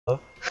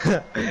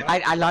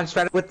I launched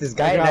right with this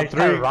guy and I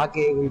tried to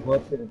rocket and we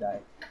both gonna die.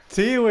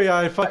 Sí, güey,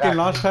 I fucking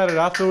launched at it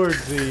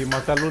afterwards y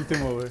maté al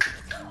último, güey.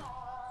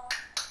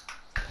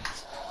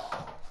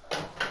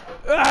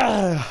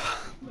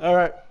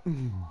 Alright.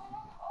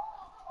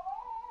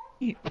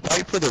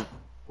 Fight for the...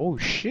 Oh,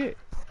 shit.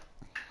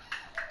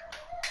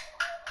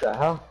 The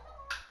hell?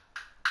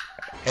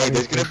 Hey,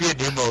 there's gonna be a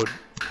new mode.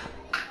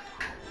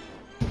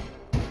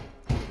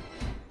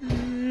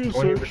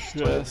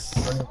 Yes.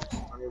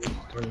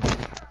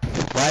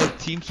 5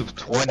 teams of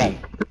 20.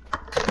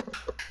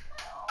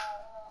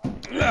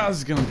 Yeah, this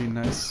is gonna be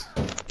nice.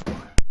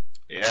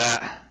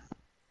 Yeah.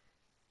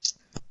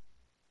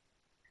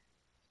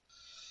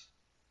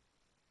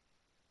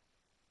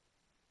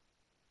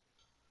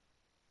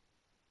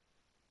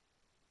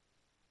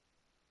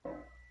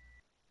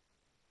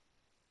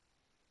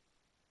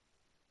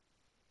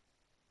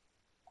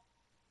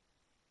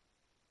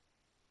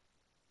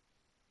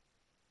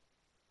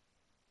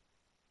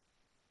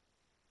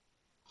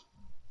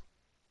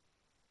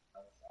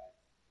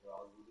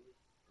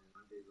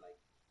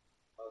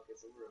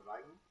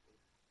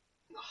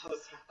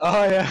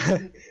 Oh yeah,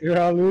 you're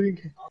all looting.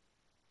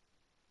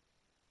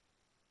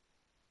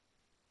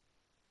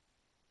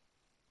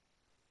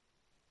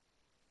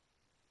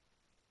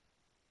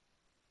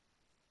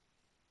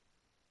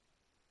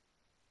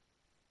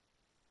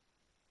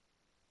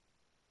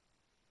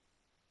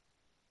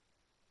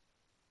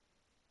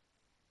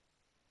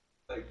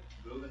 Like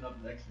building up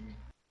next to me.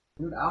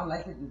 Dude, I don't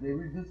like it. They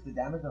reduced the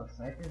damage on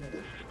snipers.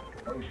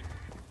 Oh,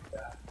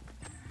 yeah.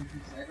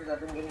 Snipers,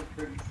 I've been getting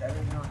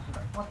 37 now. She's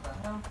like, what the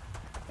hell?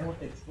 And with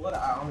the exploder,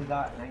 I only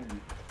got 90.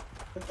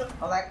 I was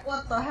like,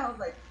 what the hell?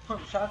 Like, from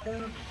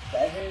shotgun,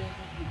 7,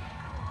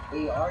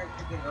 AR,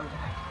 freaking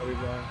unmatched. Where we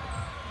going?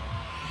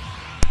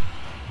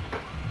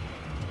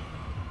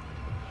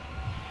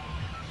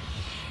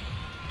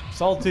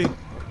 Salty.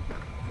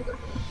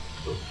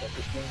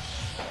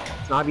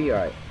 Snobby,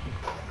 alright.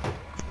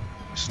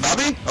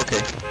 Snobby?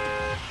 Okay.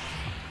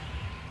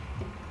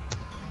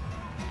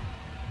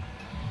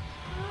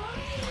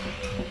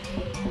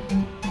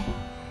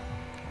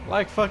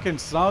 Like fucking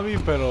snobby,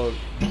 pero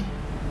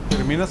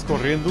terminas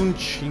corriendo un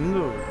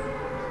chingo.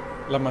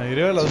 La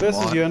mayoría de las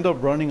veces you end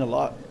up running a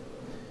lot.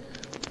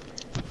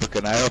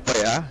 Porque nada para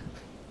allá.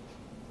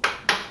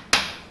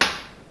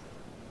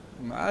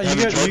 Nah, you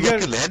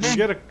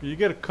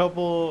get a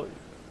couple.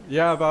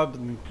 Yeah, I've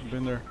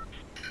been there.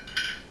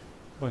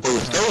 ¿Te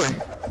gustó, güey?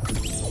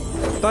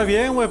 Está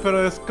bien, güey,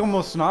 pero es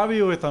como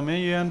snobby, güey.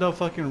 También you end up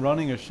fucking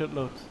running a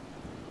shitload.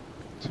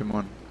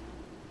 Simón.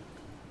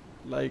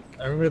 Like.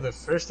 I remember the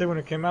first day when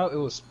it came out, it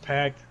was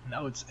packed.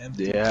 Now it's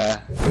empty.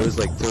 Yeah, it was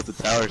like Tilted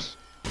Towers.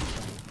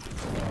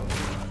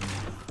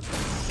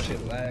 Shit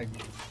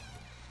lagged.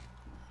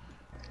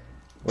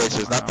 Wait,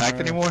 so it's not packed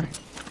anymore?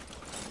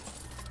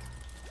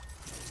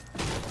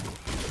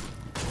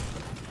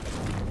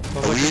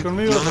 Are we the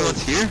only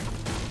ones here?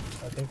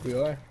 I think we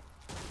are.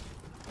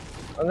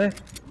 Are they?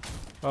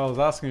 I was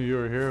asking if you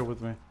were here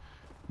with me.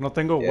 No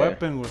tengo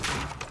weapon with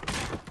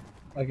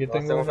me. Aquí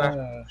tengo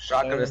una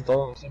shotgun es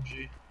todo.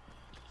 SMG.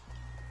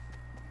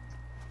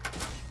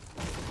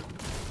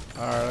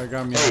 Alright, I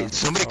got me. Hey,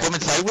 somebody come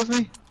inside with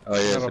me? Oh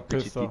yeah, it's a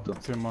pistol.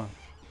 pichitito. Simón.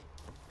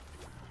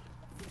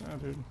 Yeah,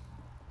 dude.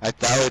 Ahí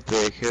está, güey, te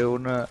dejé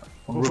un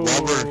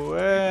revolver. Ooh,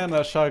 and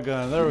a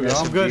shotgun. There we go.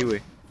 I'm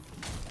good.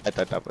 Ahí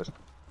está, pues.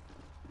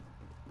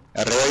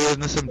 Arriba hay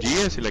un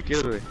SMG, si la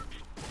quieres, güey.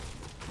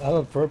 I have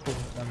a purple.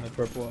 I'm a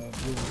purple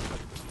blue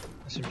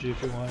SMG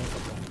if you want it.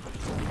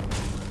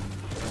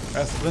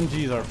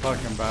 SMGs are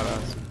fucking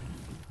badass.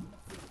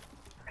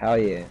 Hell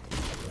yeah.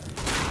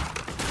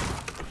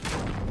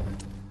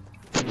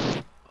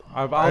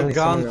 I've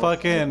outgone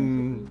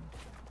fucking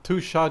 2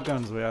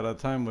 shotguns way at a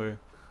time way.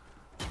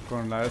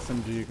 Con la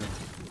SMG.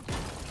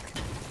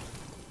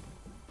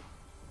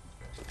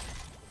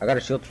 I got a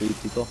shield for you,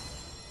 Tito.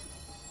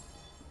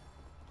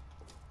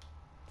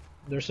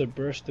 There's a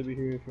burst to be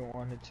here if you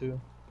wanted to.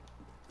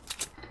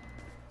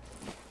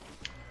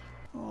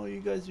 Oh, you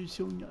guys are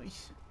so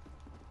nice.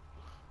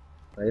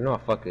 You know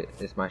what? Fuck it.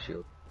 It's my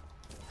shield.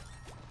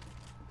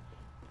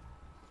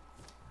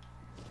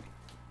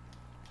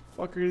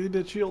 Fucker, you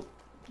did shield.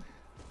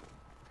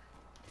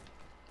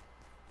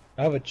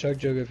 I have a chug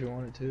jug if you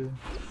wanted to.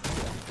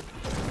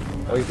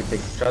 Oh, you can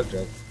take the chug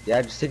jug.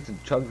 Yeah, just take the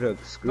chug jug.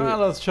 Screw Nah, it.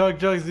 los chug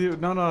jugs.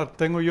 No,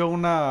 tengo yo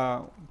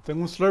una.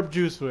 Tengo un slurp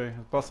juice, wey.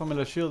 Pásame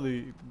la shield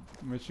y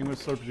me chingo el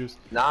slurp juice.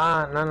 No.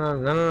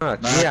 Nah,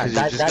 Mira,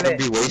 you're just gonna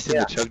be wasting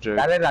the chug jug.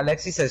 Dale,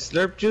 Alexis el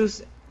slurp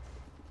juice.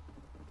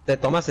 Te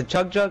tomas el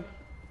chug jug.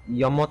 Y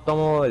yo me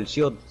tomo el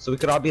shield. So we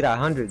could all be at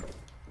 100.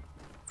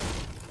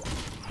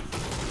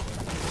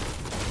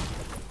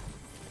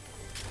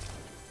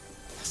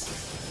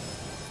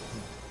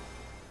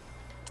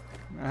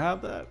 I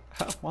have that.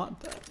 I want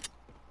that.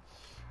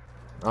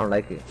 I don't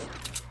like it.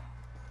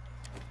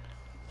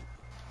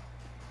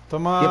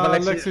 Toma,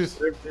 Give Alexis.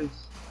 slurp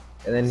juice.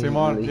 And then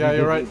Simon, yeah,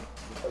 you're right.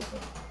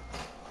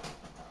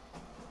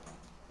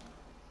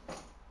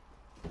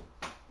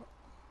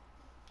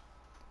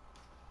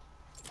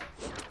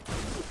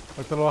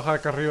 Ahorita lo baja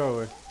acá arriba,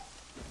 güey.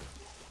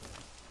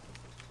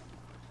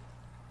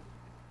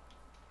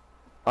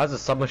 Oh, it's a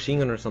submachine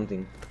gun or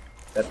something.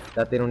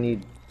 That they don't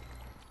need.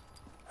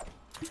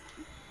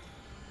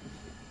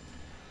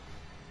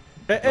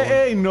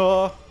 ¡Ey,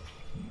 no!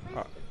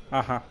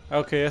 Ajá,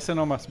 ok, ese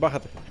nomás,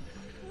 bájate.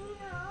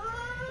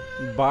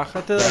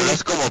 Bájate de ahí.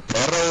 Hablas como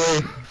perro,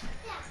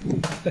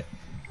 güey.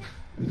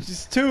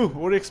 Just two,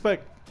 what do you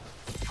expect?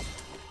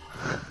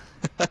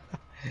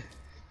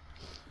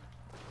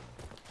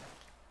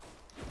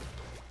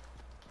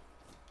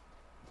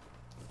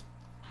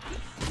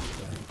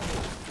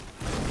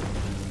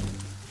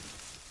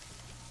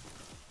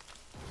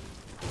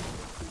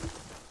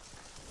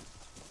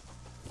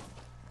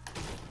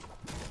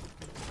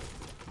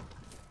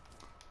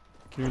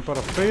 Aquí viene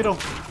para Fatal.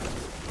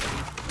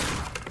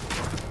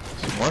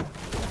 Simón.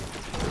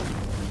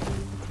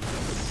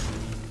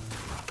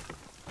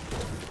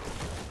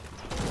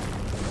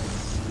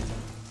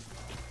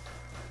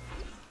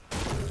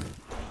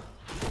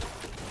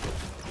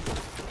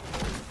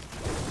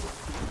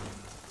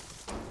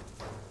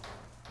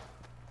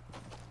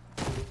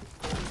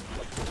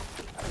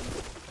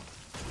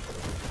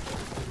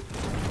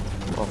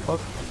 Oh fuck.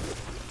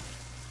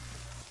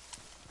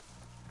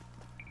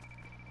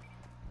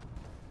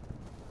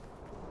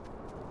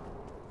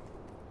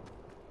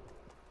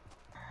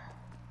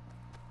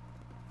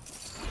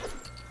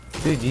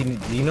 Dude, do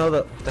you know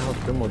what the hell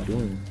Thermo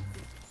doing?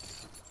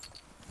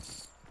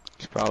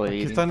 He's probably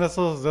Aquí eating. están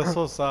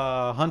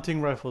esos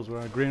hunting rifles,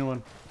 güey, green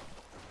one.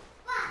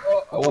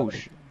 Oh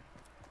shit.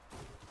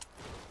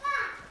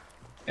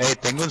 Hey,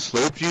 tengo un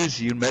slope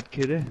juice y un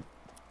medkit, eh.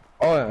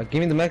 Oh,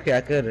 give me the medkit.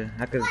 I could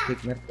take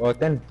medkit. Oh,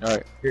 then.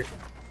 Alright. Here.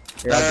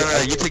 No,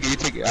 you take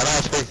it. I don't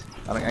have space.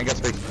 I ain't got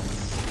space.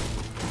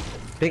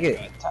 Pick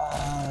it.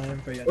 Time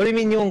for you. What do you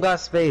mean you don't got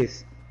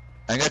space?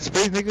 I ain't got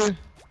space, nigga.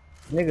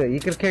 Nigga, you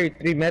could carry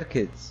 3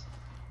 medkits.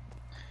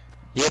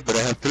 Yeah, but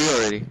I have 3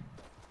 already.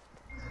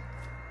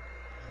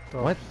 The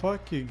What?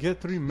 fuck? You get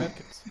 3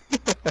 medkits.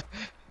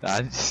 Nah,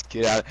 I'm just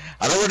kidding. I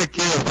don't want to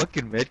carry a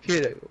fucking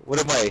medkit. What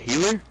am I, a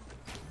healer?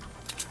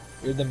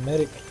 You're the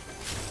medic.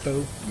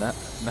 Boo. Nah.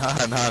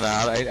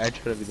 I ain't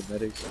trying to be the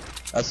medic.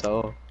 That's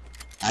all.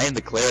 I am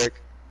the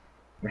cleric.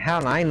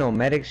 Hell, I know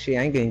medic shit.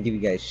 I ain't gonna give you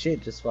guys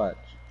shit. Just watch.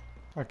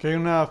 Aquí hay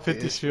una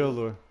 50 Yes. shield,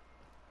 güey.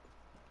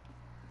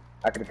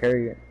 I could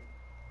carry it.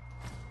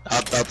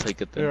 I'll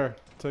take it then. Here,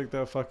 take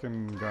that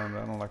fucking gun.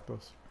 I don't like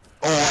those.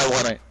 Oh, I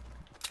want it.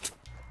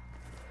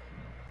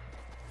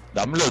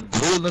 Dame los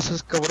duros, no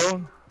seas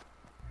cabrón.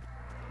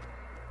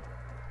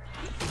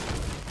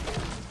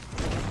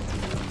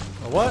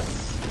 What?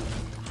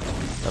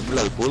 Dame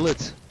los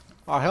bullets.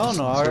 Oh, hell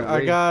no. So I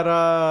great.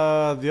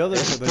 got the other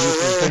shit that uses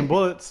the same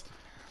bullets.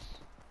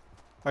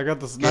 I got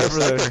the sniper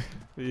there. sniper.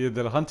 Yeah,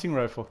 the hunting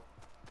rifle.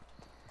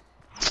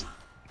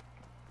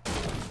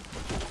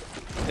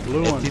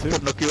 Blue one, too.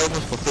 No que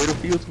íbamos por Potato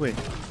Fields, güey.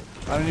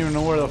 I don't even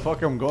know where the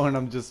fuck I'm going.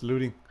 I'm just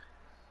looting.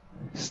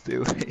 Este,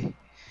 güey.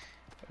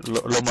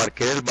 Lo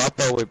marqué en el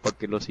mapa, güey, para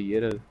que lo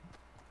siguieras.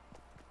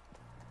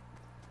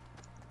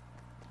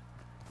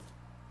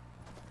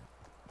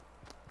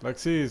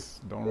 Lexis,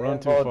 don't run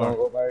too Don't far.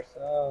 go by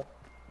yourself.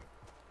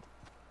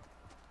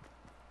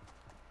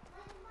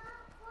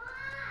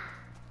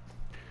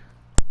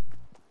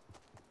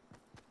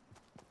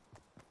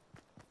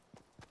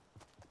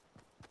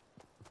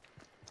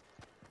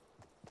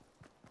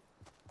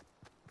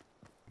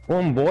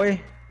 Boom,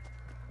 boy.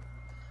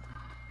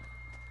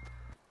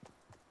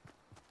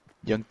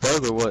 Young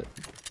Thug or what?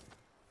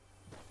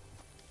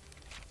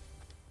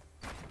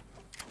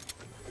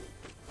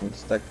 I'm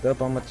stacked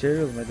up on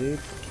materials, my dude.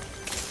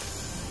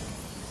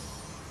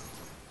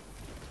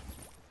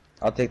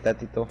 I'll take that,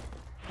 Tito.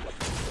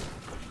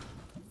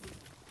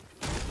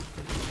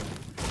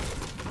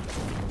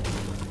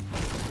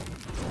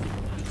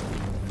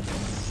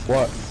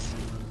 What?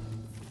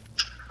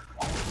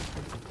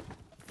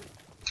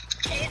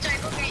 Hey, do I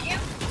go get you?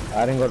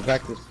 I didn't go to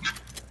practice.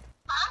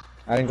 Huh?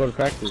 I didn't go to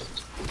practice.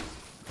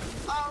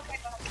 Oh, okay,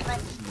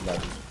 bye.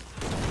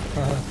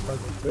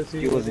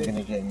 He wasn't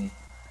gonna get me.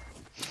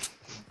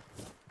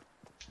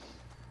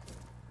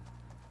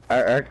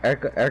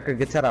 Erica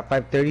gets out at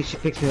 5:30. She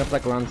picks me up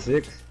like around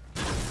 6.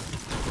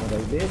 What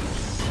I did?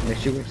 And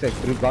she works like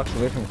 3 blocks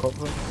away from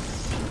Copa.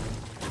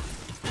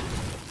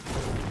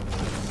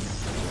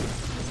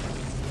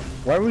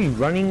 Why are we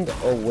running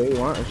away?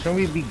 Shouldn't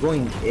we be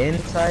going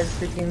inside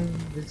freaking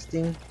this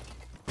thing?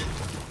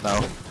 No.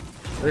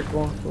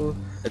 Circle?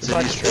 It's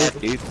a new strat,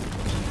 dude.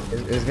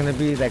 It's gonna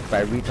be like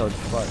by retail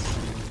spot.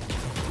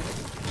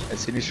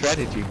 It's a new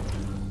strategy.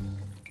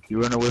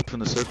 You run away from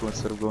the circle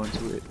instead of going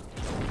to it.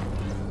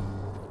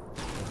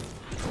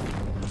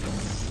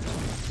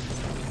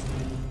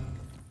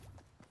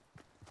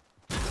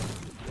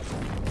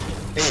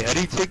 Hey, how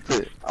do you take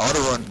the auto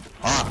run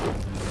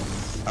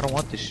off? I don't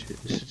want this shit.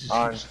 This is just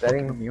On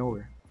setting? fucking me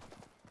over.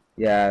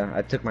 Yeah,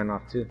 I took mine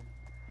off too.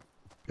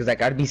 Cause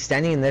like I'd be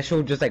standing and that shit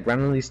would just like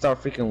randomly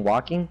start freaking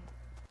walking.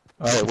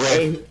 Alright,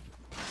 wait.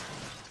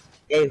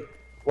 Hey,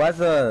 what's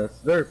a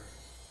slurp?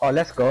 Oh,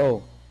 let's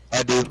go.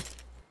 I do.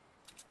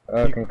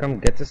 Can you come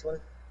get this one?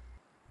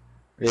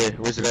 Yeah,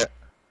 where's it at?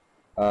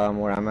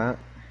 Where I'm at.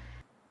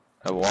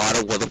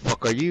 Water, where the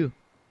fuck are you?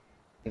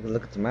 Take a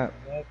look at the map.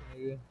 Map,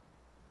 nigga.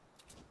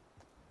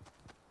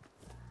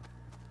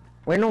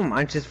 Wait, no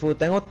manches, fool.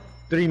 Tengo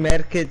 3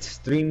 medkits,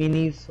 3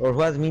 minis. Or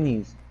who has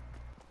minis?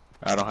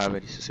 I don't have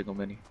any single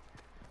mini.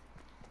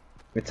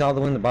 It's all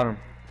the way in the bottom.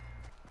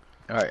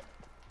 Alright.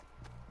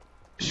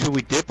 Should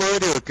we dip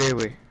already or okay,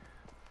 wait?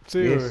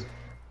 Sí, Yes. güey.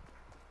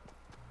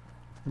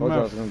 Told you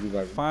I was I'm gonna be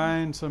gonna back.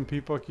 find some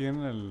people aquí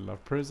in the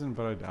prison,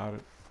 but I doubt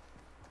it.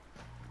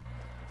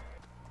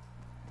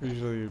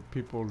 Usually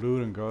people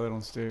loot and go, they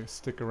don't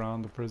stick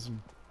around the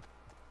prison.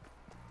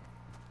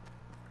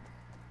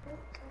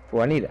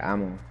 Well, I need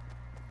ammo.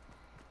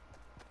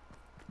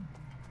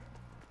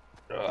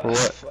 For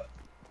what?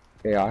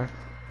 AR.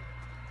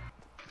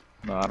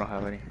 No, I don't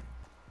have any.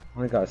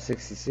 Only got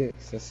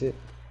 66. That's it.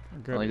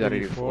 I Only got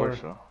 84,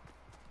 so.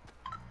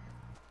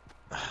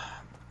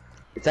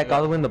 It's like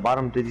all the way in the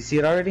bottom. Did you see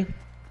it already?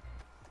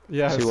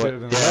 Yeah, See it's what?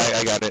 it. Yeah,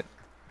 I got it.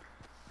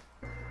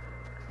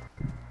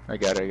 I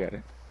got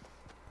it.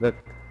 Look.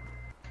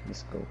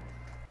 Let's go.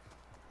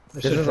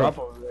 There's This a is drop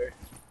over there.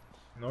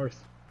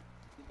 North.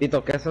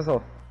 Tito, ¿qué es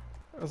eso?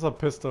 That's a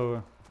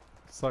pistol.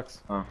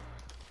 Sucks. Oh.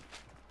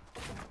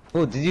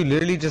 Oh, did you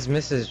literally just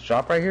miss this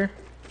drop right here?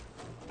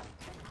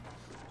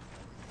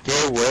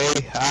 Get away!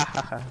 Ha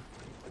ha ha.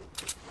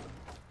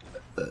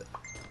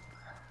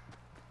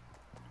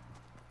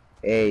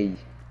 Hey,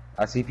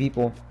 I see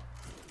people.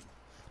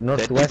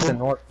 Northwest people? and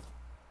north.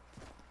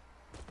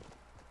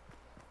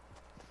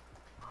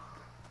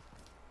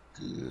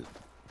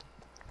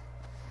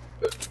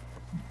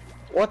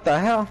 What the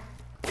hell?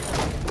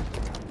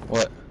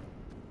 What?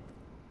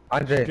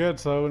 Andre. Good,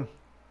 so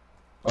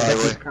Alright, Check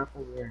this wait. crap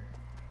over here.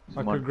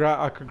 I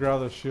could grab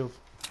the shield.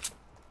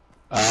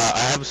 I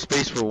have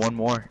space for one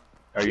more.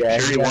 Are you Yeah,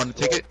 sure you yeah, want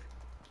to take it?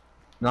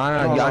 No,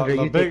 No, Andre,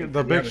 the you big, take it, the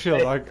you big have a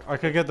shield. space. I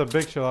could get the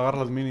big shield. Agarra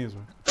las minis,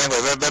 güey.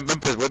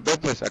 Ven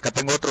pues, acá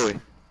tengo otro, güey.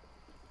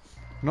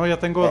 No, ya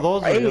tengo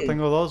dos, güey. Ya hey.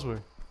 tengo dos, güey.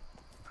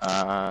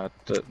 Alright,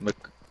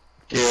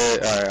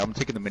 I'm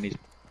taking the minis.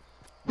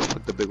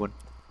 Fuck the big one.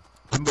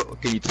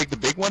 Can you take the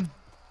big one?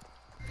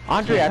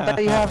 Andre, I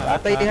thought you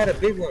had a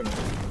big one.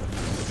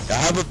 I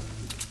have a...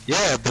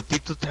 Yeah, but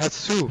Tito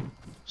has two.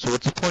 So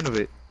what's the point of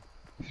it?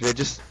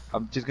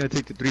 I'm just gonna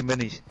take the 3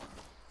 minis.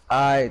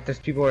 There's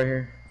people right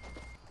here.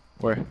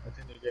 Where? I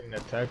think they're getting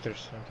attacked or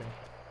something.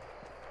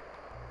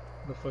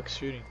 Who the fuck's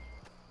shooting?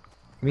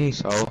 Me.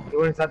 So? You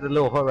were inside the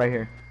little hut right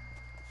here.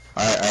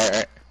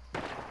 Alright.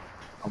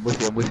 I'm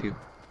with you.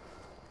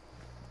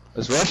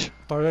 Let's rush?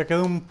 Todavía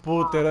queda un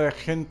putero de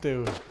gente,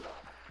 güey.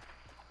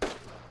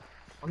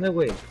 On their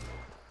way.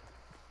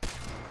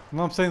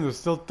 No, I'm saying there's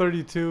still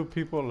 32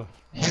 people.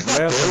 He's not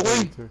less there,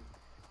 than güey. 32.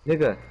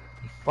 Nigga,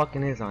 he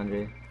fucking is,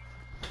 Andre.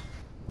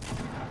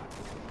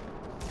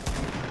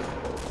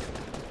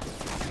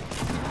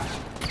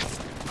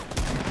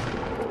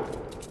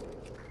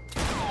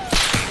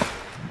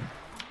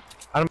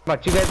 I don't know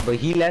about you guys, but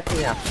he left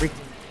me at freaking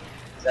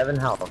 7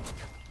 health.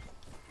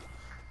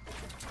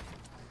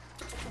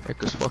 Yeah,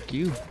 cause fuck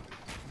you.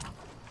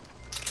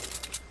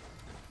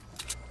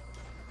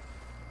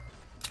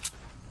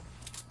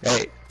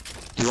 Hey,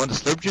 do you want the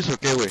slurp juice or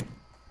okay, wait?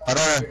 No,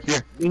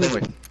 here,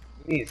 anyway.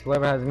 Minis,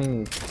 whoever has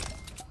minis.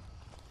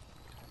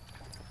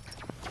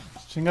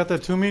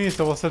 Chingate 2 minis,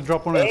 te voy a hacer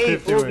drop one at Hey,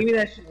 50, fool, give me güey.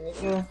 that shit,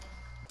 nigga.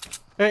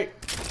 Hey,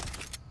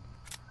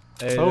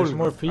 Hey, Saúl, there's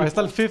more people. ahí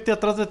está el 50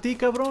 atrás de ti,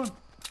 cabrón.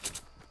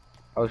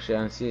 Oh shit, I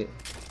don't see it.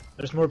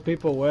 There's more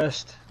people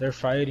west. They're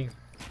fighting.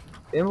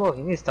 Bimbo,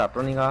 you need to stop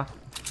running off.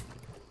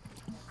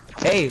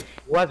 Hey,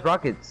 who has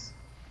rockets?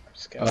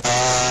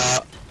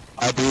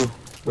 I do.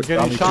 We're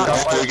getting shot.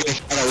 We're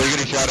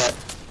getting shot at.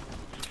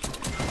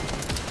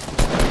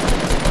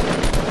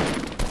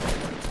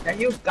 Can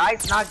you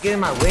guys not get in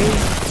my way?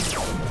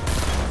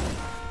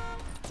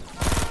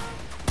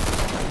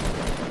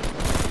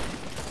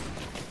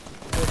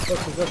 What the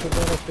fuck is up with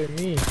going after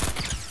me?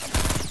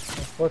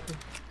 Oh, fucking.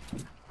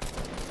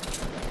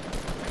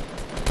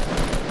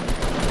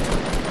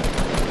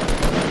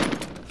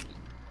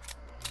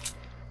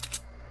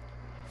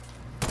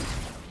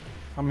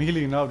 I'm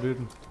healing up, dude.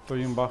 Estoy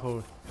bien bajo,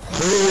 güey.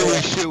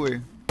 Wait, shit,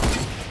 wait.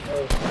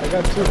 Oh, I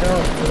got 2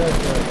 health for that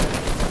guy.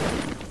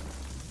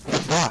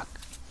 Fuck.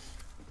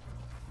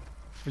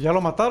 ¿Ya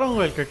lo mataron,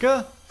 güey? ¿El que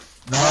queda?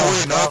 No,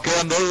 güey, no,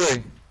 quedan 2,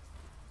 güey.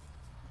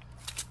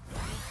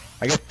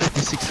 I got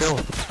 56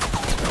 health.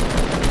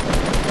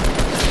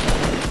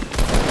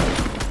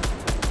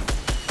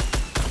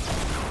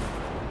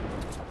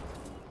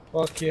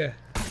 Fuck yeah.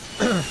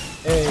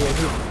 Hey,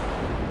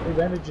 I need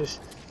bandages.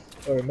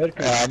 Or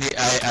medical. I need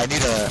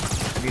a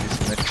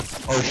cement.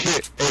 Oh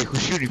shit! Hey,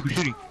 who's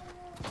shooting?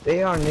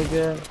 They are,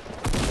 nigga.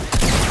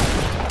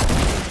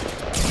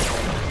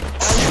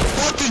 Are you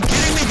fucking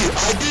kidding me, dude?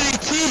 I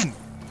did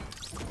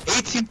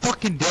 18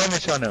 fucking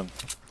damage on him.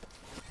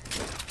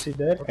 She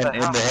dead? And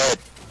in the head.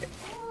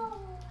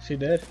 She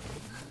dead?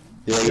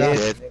 Yeah, he's Yeah,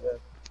 dead. nigga.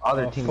 All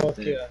their Oh, teams fuck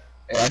dead. yeah.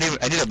 Hey,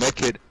 I need a med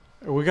kit.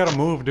 We gotta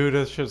move, dude.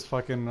 This shit's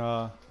fucking,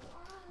 Ya,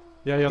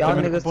 yo Y'all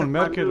también niggas ocupo un took my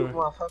merker, loot, güey.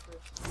 motherfucker.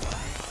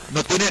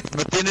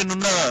 No tienen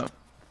una...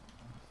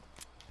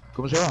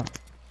 ¿Cómo se llama?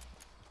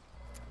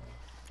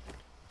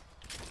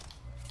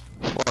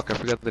 Fuck, I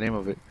forgot the name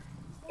of it.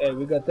 Hey,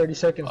 we got 30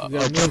 seconds. We A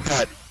gotta jump move.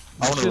 pad. This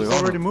Vámonos, shit's güey,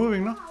 already vámonos.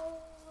 moving, no?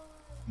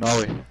 No,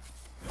 güey.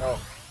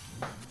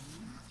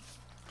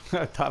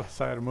 I thought I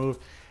saw it move.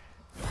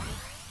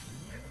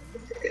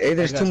 Hey,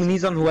 there's too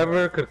many on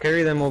whoever could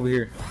carry them over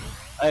here.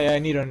 I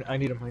need him. I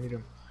need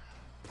him.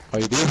 Oh,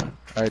 you do?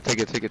 Alright, take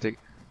it.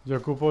 Yo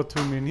ocupo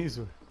 2 minis,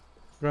 güey.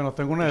 Bueno,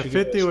 tengo una de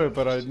 50, güey,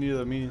 but I need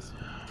the minis.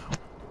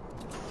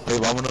 Hey,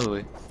 vámonos,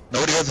 güey.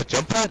 Nobody has a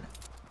jump pad?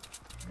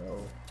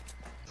 No.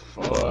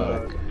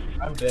 Fuck.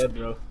 I'm dead,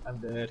 bro. I'm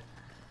dead.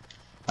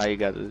 Ah, you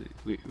got it.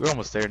 We're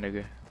almost there,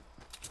 nigga.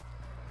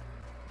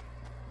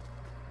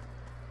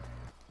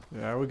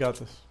 Yeah, we got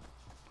this.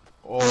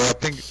 Oh, I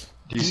think...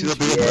 Do you see the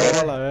big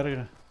A la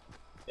verga.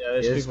 Yeah, Yeah,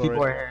 there's there's people right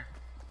right here.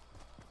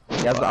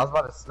 Yeah, I was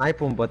about to snipe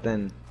him, but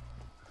then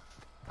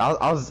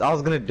I was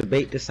gonna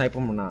debate to snipe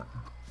him or not.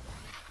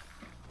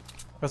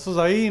 Esos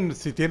ahí,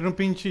 si tienen un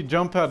pinche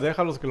jump pad,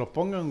 déjalos que lo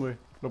pongan, güey.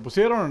 ¿Lo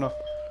pusieron o no?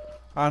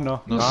 Ah,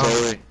 no. No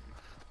sé, güey.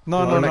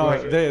 No.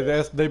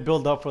 They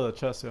build up for the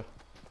chest, yeah.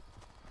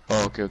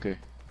 Oh, okay.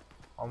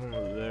 I'm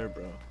over there,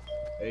 bro.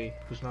 Hey,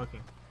 who's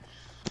knocking?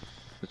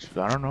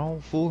 I don't know,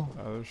 fool.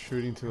 They're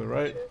shooting to the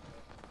right.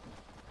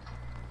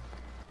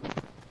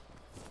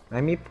 I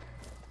mean,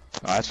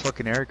 Ah, it's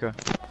fucking Erica.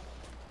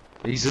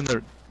 He's in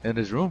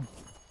his room.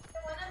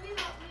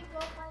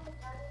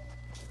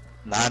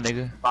 Nah,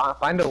 nigga.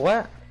 find a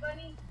what?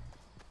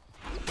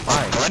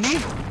 Why? Bunny?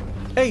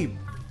 Hey!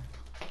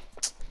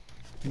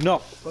 No.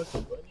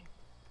 Fucking buddy.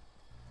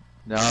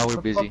 Nah, we're Where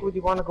the busy. fuck would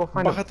you wanna go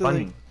find a Bájate de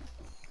bunny? ahí.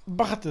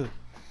 Bájate.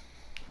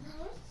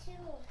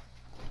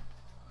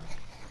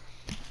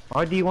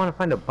 Why do you wanna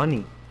find a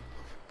bunny?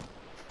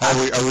 Are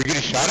we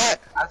getting shot at?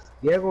 Ask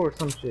Diego or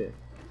some shit.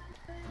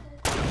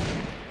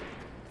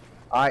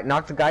 Alright,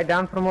 knock the guy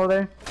down from over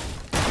there.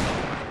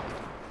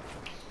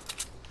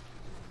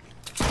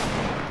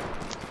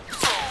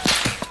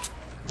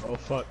 Oh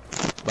fuck.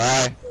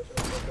 Bye.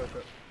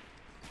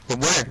 From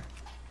where?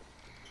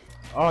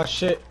 Oh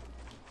shit.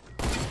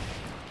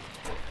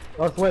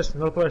 Northwest.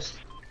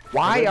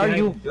 Why Right are behind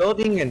you you.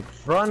 building in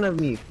front of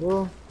me,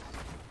 fool?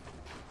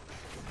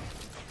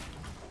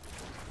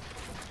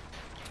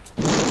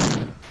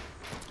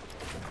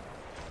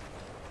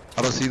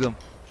 I don't see them.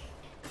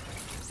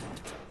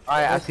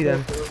 Alright, I see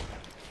them.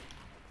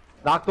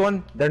 Knocked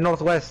one. They're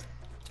northwest.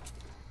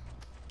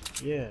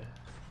 Yeah.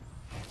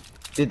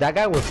 Dude, that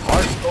guy was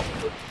hard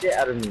scoping the shit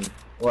out of me.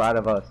 Or out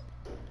of us.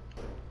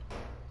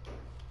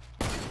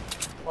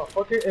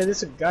 Motherfucker, and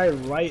there's a guy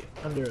right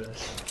under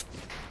us.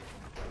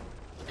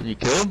 Can you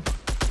kill him?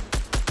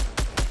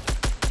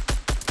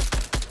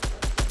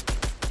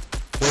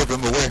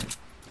 Where?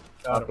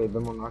 Got Okay, him.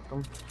 then we'll knock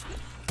him.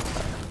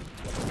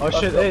 Oh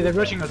shit, hey, they're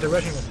rushing us. From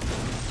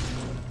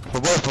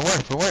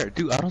where?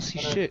 Dude, I don't see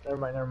shit. Never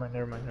mind. I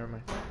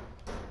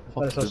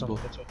thought I Fuck saw this something. bull.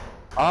 That's it.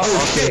 Oh,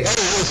 Hey,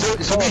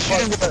 okay. somebody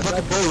shooting with the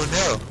fucking bow and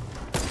arrow.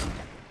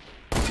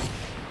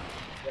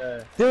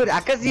 Yeah. Dude, I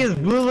can see his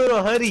blue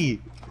little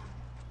hoodie.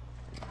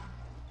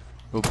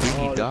 Oh,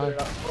 Biggie Oh, died.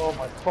 oh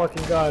my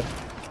fucking god.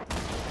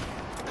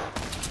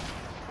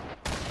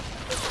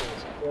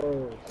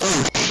 Whoa.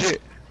 Oh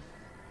shit.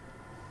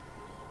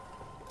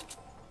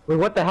 Wait,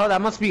 what the hell? That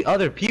must be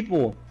other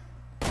people.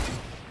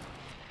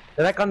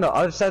 They're like on the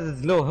other side of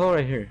this little hill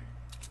right here.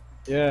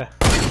 Yeah.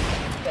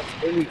 Like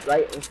really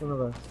right in front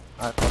of us.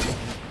 Alright, fuck it.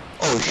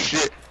 Oh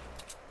shit.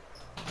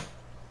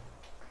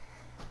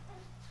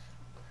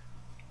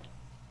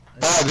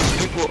 Ah, there's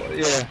people.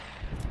 Yeah.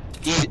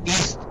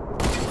 East.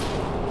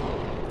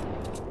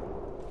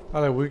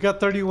 Alright, we got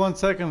 31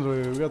 seconds,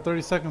 we got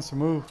 30 seconds to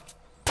move.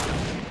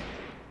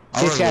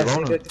 Bitch ass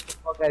nigga, get the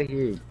fuck out of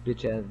here,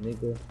 bitch ass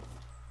nigga.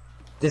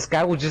 This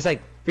guy was just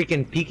like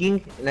freaking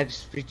peeking, and I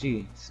just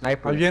freaking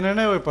sniper. Ahí viene,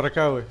 güey, para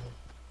acá, güey.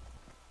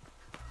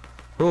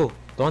 Who?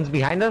 The ones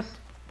behind us?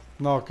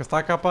 No, que está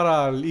acá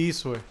para el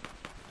east, güey.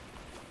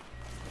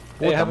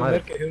 Hey, Puta have a madre.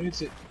 medkit. Who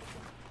needs it?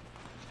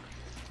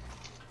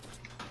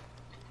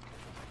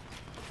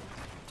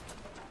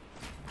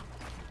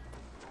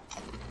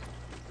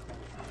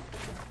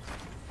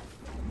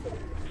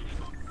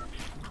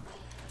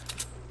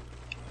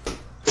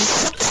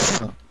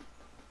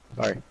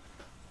 Sorry.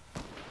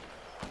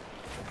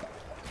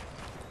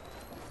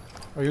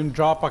 Hay un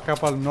drop acá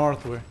para el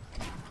north, güey.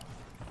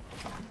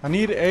 I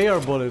need AR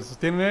bullets.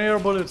 ¿Tienen AR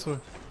bullets, güey?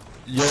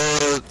 Yo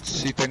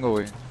sí tengo,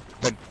 güey.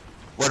 Ten.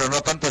 Bueno, no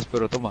tantas,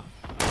 pero toma.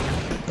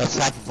 That's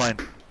half of mine.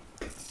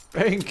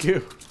 Thank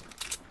you.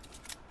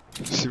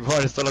 Sí,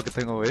 bueno, esto es lo que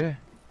tengo, güey.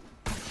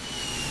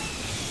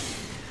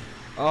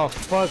 Oh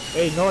fuck.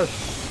 Hey, north.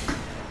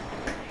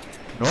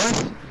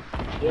 North?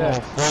 Yeah.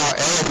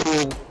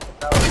 Oh, fuck.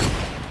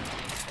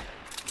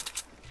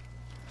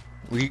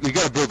 We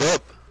gotta build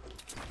up.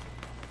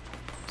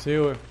 Sí,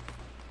 güey.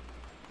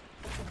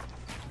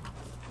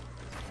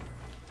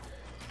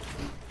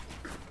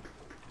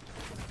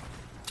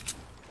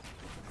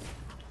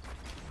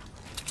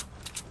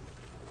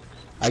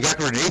 I got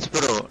grenades,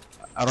 but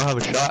I don't have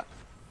a shot.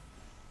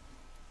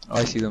 Oh,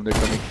 I see them. They're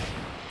coming.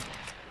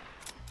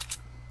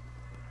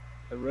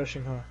 They're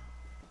rushing, huh?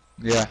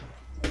 Yeah.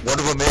 One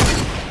of them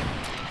is.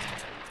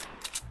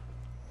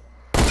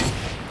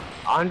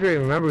 Andre,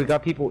 remember we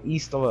got people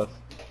east of us.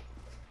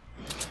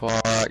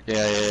 Fuck.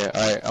 Yeah.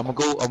 Alright, I'm gonna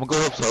go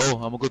help Saul.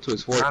 I'm gonna go to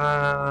his fort. No,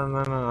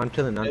 I'm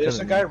chilling, I'm Hey, there's a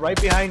chilling. guy right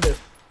behind us.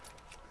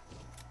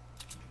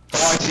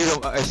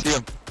 Oh, I see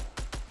him.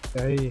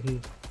 Yeah, he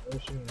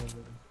rushing.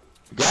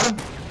 You got him?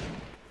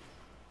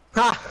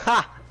 Ha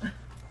ha!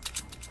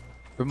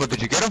 Remo,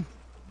 did you get him?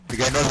 The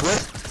guy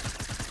northwest?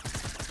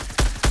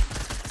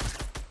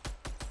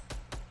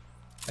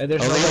 Hey,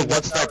 there's I only nobody got in one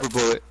that sniper tower.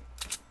 bullet.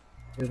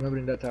 There's nobody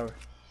in that tower.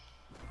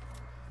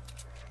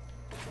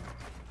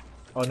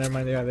 Oh, never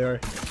mind. Yeah, they are.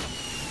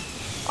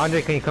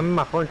 Andre, can you come in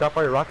my phone and drop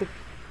all your rockets?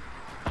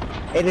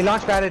 Hey, they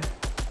launch padded.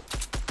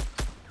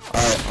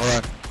 Alright,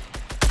 hold on.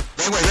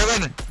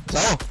 Wait,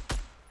 Saul,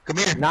 come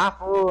here. Nah,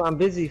 fool, I'm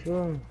busy,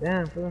 fool.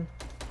 Damn, fool.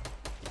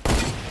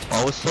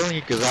 I was telling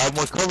you because I have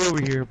more cover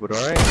over here, but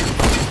alright.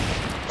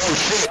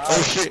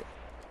 Oh shit.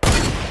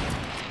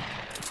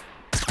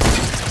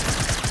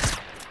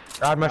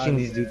 I'm rushing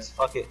these dudes,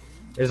 fuck it.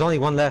 There's only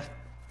one left.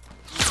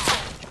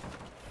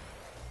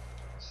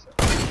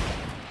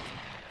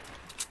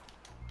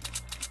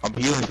 I'm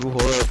healing you,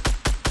 hold up.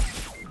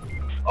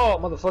 Oh,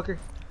 motherfucker.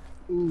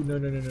 Ooh, no.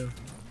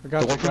 I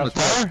got The one from the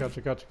tower?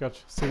 Got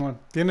you. See one.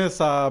 Tienes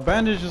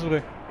bandages,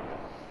 güey.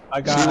 I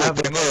Sí, got.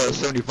 güey, tengo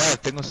 75,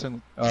 tengo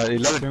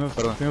 11,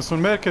 perdón. Tienes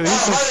un med que ¡A la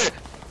dice.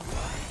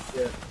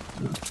 madre!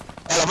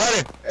 ¡A la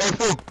madre!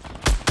 ¡Fu!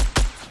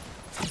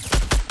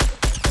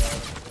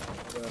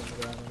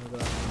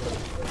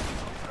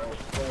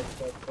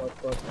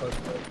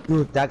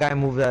 Dude, that guy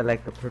moved at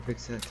like the perfect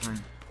set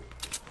time.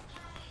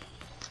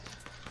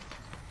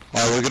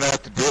 Alright, we're gonna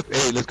have to dip.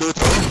 Hey, let's go to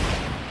home.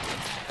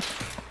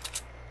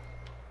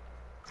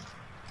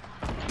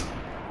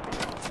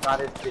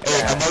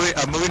 Hey,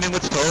 I'm moving in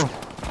with Toe.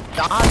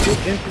 Ah, dude,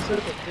 into the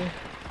circle, dude.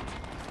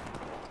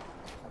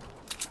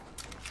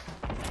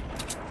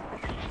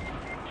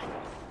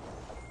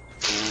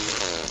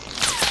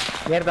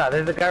 Mierda,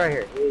 there's a guy right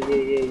here.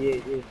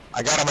 Yeah.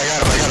 I got him.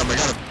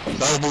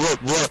 So move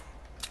up.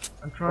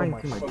 I'm trying Oh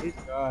to, my fucking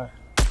dude. God.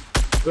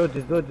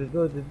 Just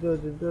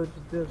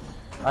go.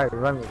 Alright,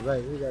 run,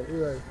 right.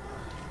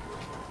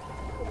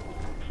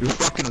 You're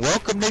fucking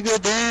welcome,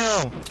 nigga.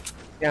 Damn.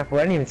 Yeah, fool,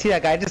 I didn't even see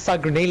that guy. I just saw a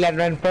grenade land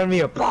right in front of me.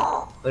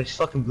 It just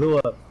fucking blew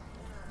up.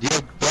 Do you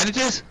have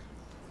bandages?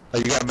 Oh,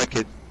 you got a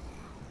medkit.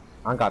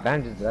 I don't got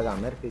bandages, but I got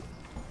medkits.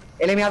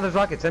 Hey, let me have those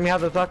rockets.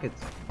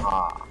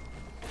 Ah.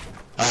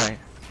 Alright.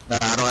 Nah,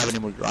 I don't have any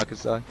more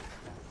rockets, dog.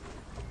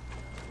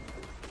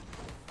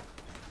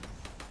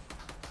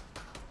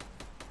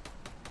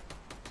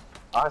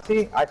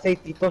 Honestly, I'd say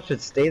Tito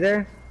should stay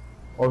there.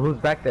 Or who's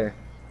back there?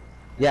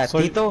 Yeah, So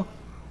Tito.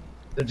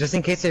 Just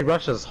in case they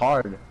rush us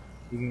hard.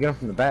 You can get him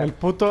from the back. El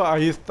puto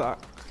ahí está.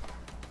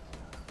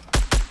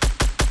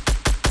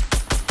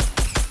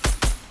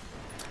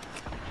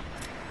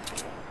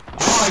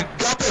 Oh, I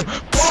got him!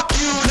 Fuck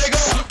you,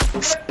 nigga!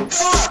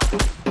 Get up!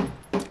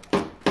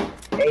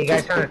 Hey, you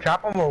guys trying to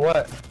trap him or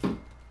what?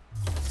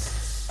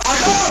 I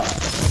got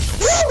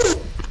him!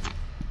 Woo!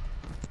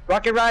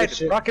 Rocket ride!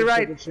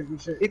 Good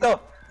shit.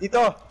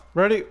 Tito!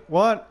 Ready?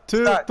 1,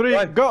 2, Start. 3,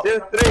 1, go! 2, 3.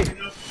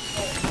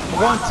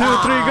 1, 2,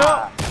 3,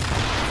 go!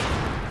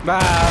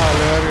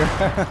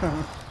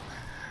 Verga.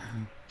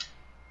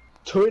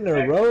 2 in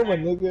a row, my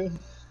nigga.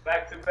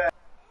 Back to back.